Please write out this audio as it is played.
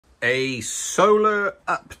A solar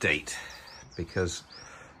update, because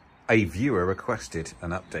a viewer requested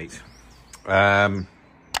an update.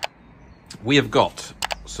 We have got,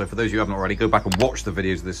 so for those of you who haven't already, go back and watch the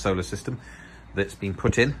videos of this solar system that's been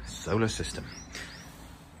put in. Solar system.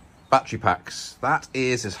 Battery packs, that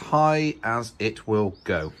is as high as it will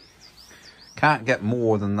go. Can't get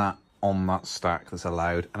more than that on that stack that's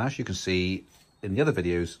allowed. And as you can see in the other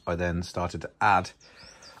videos, I then started to add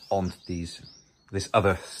on this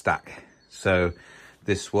other stack. So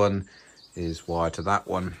this one is wired to that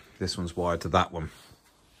one. This one's wired to that one.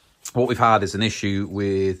 What we've had is an issue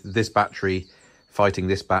with this battery fighting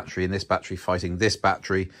this battery and this battery fighting this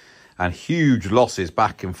battery, and huge losses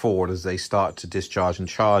back and forward as they start to discharge and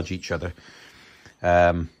charge each other.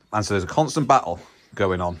 And so there's a constant battle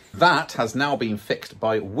going on. That has now been fixed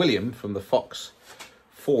by William from the Fox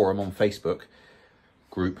forum on Facebook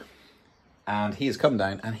group. And he has come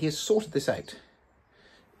down and he has sorted this out.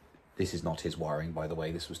 This is not his wiring, by the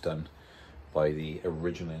way. This was done by the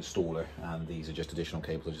original installer, and these are just additional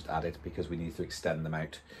cables I just added because we need to extend them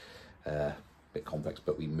out. A bit complex,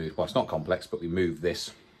 but we moved, well, it's not complex, but we moved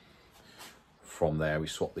this from there. We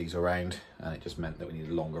swapped these around and it just meant that we needed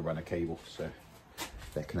a longer run of cable. So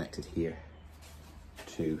they're connected here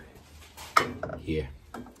to here.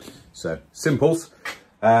 So simples.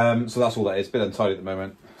 So that's all that is. Bit untidy at the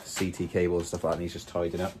moment. CT cable and stuff like that needs just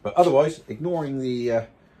tidying up. But otherwise, ignoring the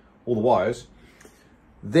all the wires,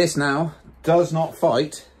 this now does not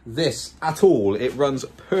fight this at all. It runs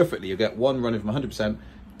perfectly. You get one running from 100%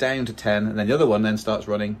 down to 10, and then the other one then starts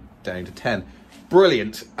running down to 10.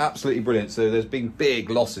 Brilliant, absolutely brilliant. So there's been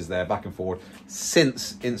big losses there back and forward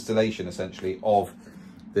since installation, essentially, of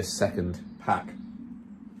this second pack.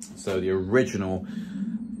 So the original,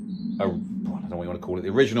 I don't know what you want to call it, the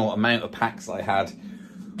original amount of packs I had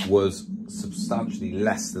was substantially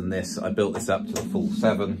less than this. I built this up to the full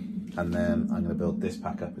 7, and then I'm going to build this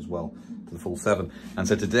pack up as well to the full 7. And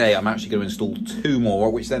so today I'm actually going to install 2 more,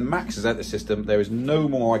 which then maxes out the system. There is no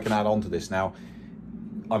more I can add on to this now.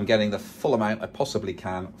 I'm getting the full amount I possibly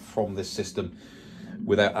can from this system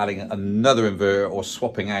without adding another inverter or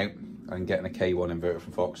swapping out and getting a K1 inverter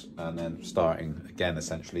from Fox and then starting again,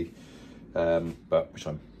 essentially, but which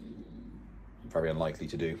I'm very unlikely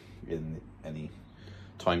to do in any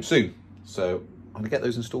time soon. So I'm gonna get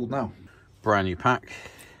those installed now. Brand new pack,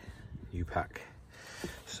 new pack.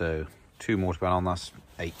 So 2 more to go on. That's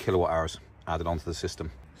 8 kilowatt hours added onto the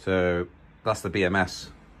system. So that's the BMS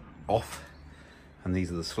off, and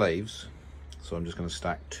these are the slaves. So I'm just going to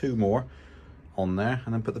stack 2 more on there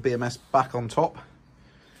and then put the BMS back on top,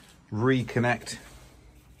 reconnect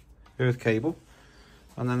earth cable,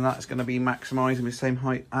 and then that's going to be maximizing the same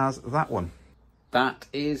height as that one. That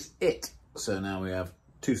is it. So now we have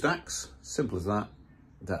 2 stacks, simple as that,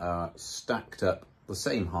 that are stacked up the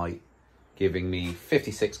same height, giving me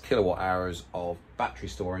 56 kilowatt hours of battery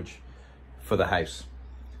storage for the house.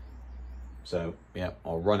 So yeah,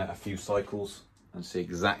 I'll run it a few cycles and see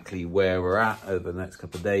exactly where we're at over the next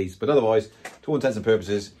couple of days. But otherwise, to all intents and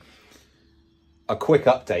purposes, a quick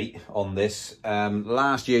update on this.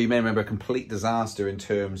 Last year, you may remember, a complete disaster in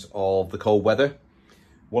terms of the cold weather.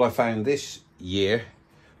 What I found this year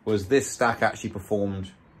was this stack actually performed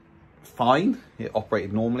fine. It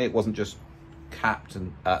operated normally. It wasn't just capped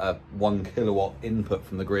and at a 1 kilowatt input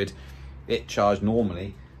from the grid. It charged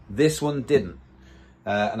normally. This one didn't.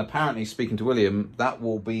 And apparently, speaking to William, that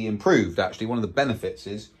will be improved. Actually, one of the benefits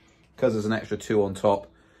is, because there's an extra 2 on top,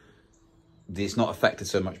 it's not affected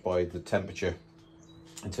so much by the temperature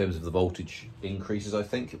in terms of the voltage increases. I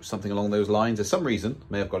think it was something along those lines. There's some reason,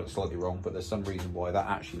 may have got it slightly wrong, but there's some reason why that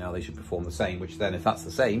actually now they should perform the same, which then, if that's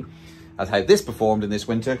the same as how this performed in this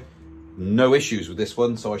winter, no issues with this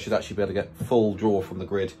one. So I should actually be able to get full draw from the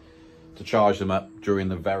grid to charge them up during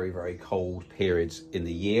the very, very cold periods in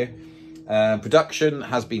the year. Production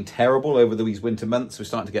has been terrible over these winter months. We're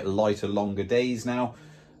starting to get lighter, longer days now.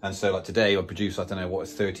 And so like today I produced, I don't know what,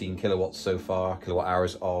 it's 13 kilowatts so far, kilowatt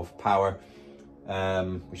hours of power,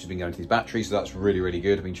 which has been going to these batteries. So that's really, really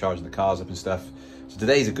good. I've been charging the cars up and stuff. So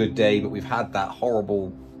today's a good day, but we've had that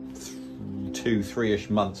horrible 2-3-ish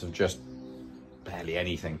months of just barely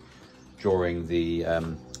anything during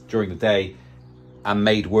the day, and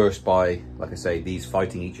made worse by, like I say, these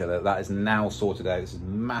fighting each other. That is now sorted out. This is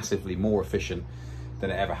massively more efficient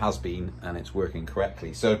than it ever has been, and it's working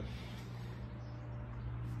correctly. So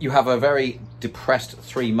you have a very depressed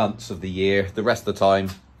 3 months of the year. The rest of the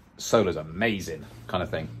time, solar's amazing kind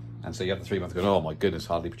of thing. And so you have the 3 months going, oh my goodness,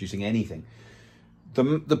 hardly producing anything. The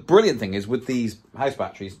brilliant thing is with these house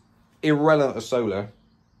batteries, irrelevant of solar,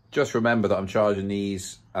 just remember that I'm charging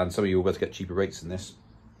these, and some of you will be able to get cheaper rates than this,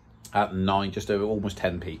 at 9, just over almost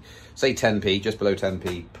 10p. Say 10p, just below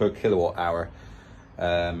 10p per kilowatt hour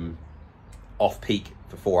off peak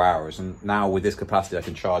for 4 hours. And now with this capacity, I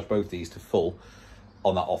can charge both these to full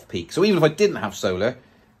on that off peak. So even if I didn't have solar,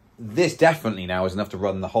 this definitely now is enough to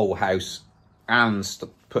run the whole house and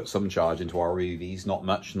put some charge into our EVs. Not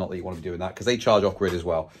much, not that you want to be doing that, because they charge off grid as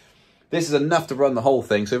well. This is enough to run the whole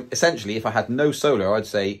thing. So essentially, if I had no solar, I'd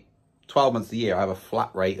say 12 months a year, I have a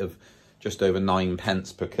flat rate of just over 9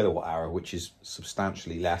 pence per kilowatt hour, which is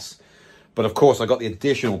substantially less. But of course, I got the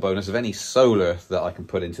additional bonus of any solar that I can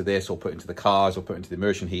put into this, or put into the cars, or put into the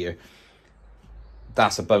immersion heater.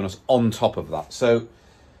 That's a bonus on top of that. So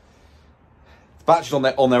batteries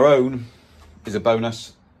on their own is a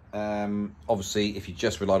bonus. Obviously, if you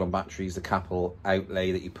just relied on batteries, the capital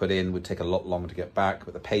outlay that you put in would take a lot longer to get back.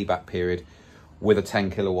 But the payback period with a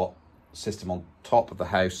 10 kilowatt system on top of the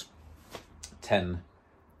house, 10.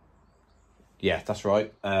 Yeah, that's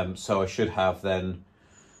right. So I should have then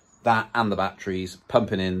that and the batteries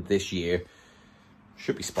pumping in this year.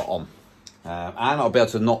 Should be spot on. And I'll be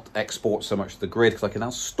able to not export so much to the grid because I can now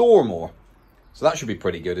store more. So that should be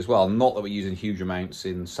pretty good as well. Not that we're using huge amounts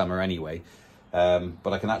in summer anyway,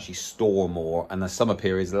 but I can actually store more. And the summer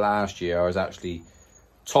periods last year, I was actually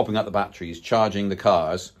topping up the batteries, charging the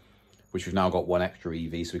cars, which we've now got 1 extra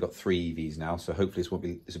EV. So we've got 3 EVs now. So hopefully this will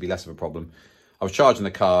be less of a problem. I was charging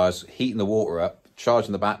the cars, heating the water up,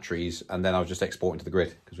 charging the batteries, and then I was just exporting to the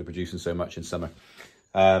grid because we're producing so much in summer.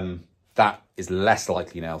 That is less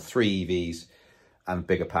likely now. 3 EVs and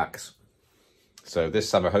bigger packs. So this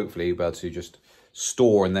summer, hopefully, we'll be able to just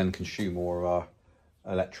store and then consume more of our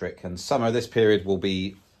electric. And summer, this period will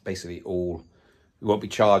be basically all, we won't be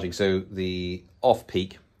charging. So the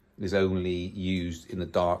off-peak is only used in the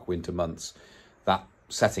dark winter months. That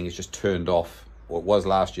setting is just turned off, or it was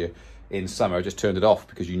last year. In summer, I just turned it off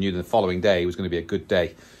because you knew the following day was going to be a good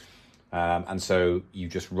day. And so you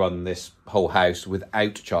just run this whole house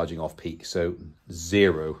without charging off peak. So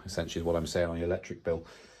 0, essentially, is what I'm saying on your electric bill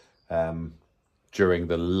during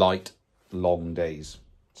the light, long days.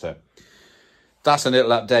 So that's a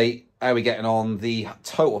little update. How are we getting on? The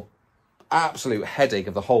total absolute headache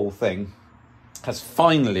of the whole thing has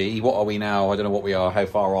finally, what are we now? I don't know what we are, how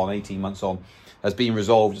far on, 18 months on, has been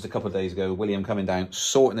resolved just a couple of days ago. William coming down,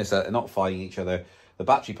 sorting this out. They're not fighting each other. The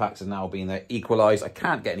battery packs have now been equalised. I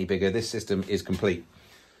can't get any bigger. This system is complete.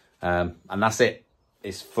 And that's it.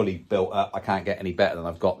 It's fully built up. I can't get any better than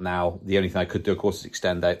I've got now. The only thing I could do, of course, is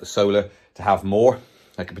extend out the solar to have more.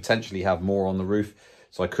 I could potentially have more on the roof.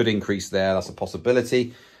 So I could increase there. That's a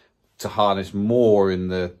possibility. To harness more in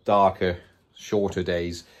the darker, shorter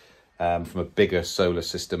days from a bigger solar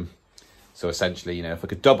system. So essentially, you know, if I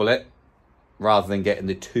could double it, rather than getting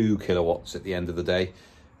the 2 kilowatts at the end of the day,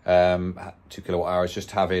 2 kilowatt hours, just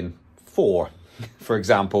having 4, for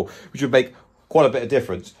example, which would make quite a bit of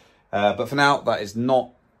difference. But for now, that is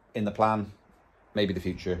not in the plan. Maybe the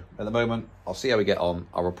future. At the moment, I'll see how we get on.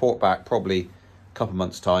 I'll report back probably a couple of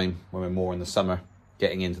months' time when we're more in the summer,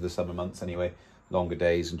 getting into the summer months anyway, longer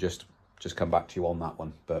days, and just come back to you on that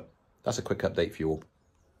one. But that's a quick update for you all.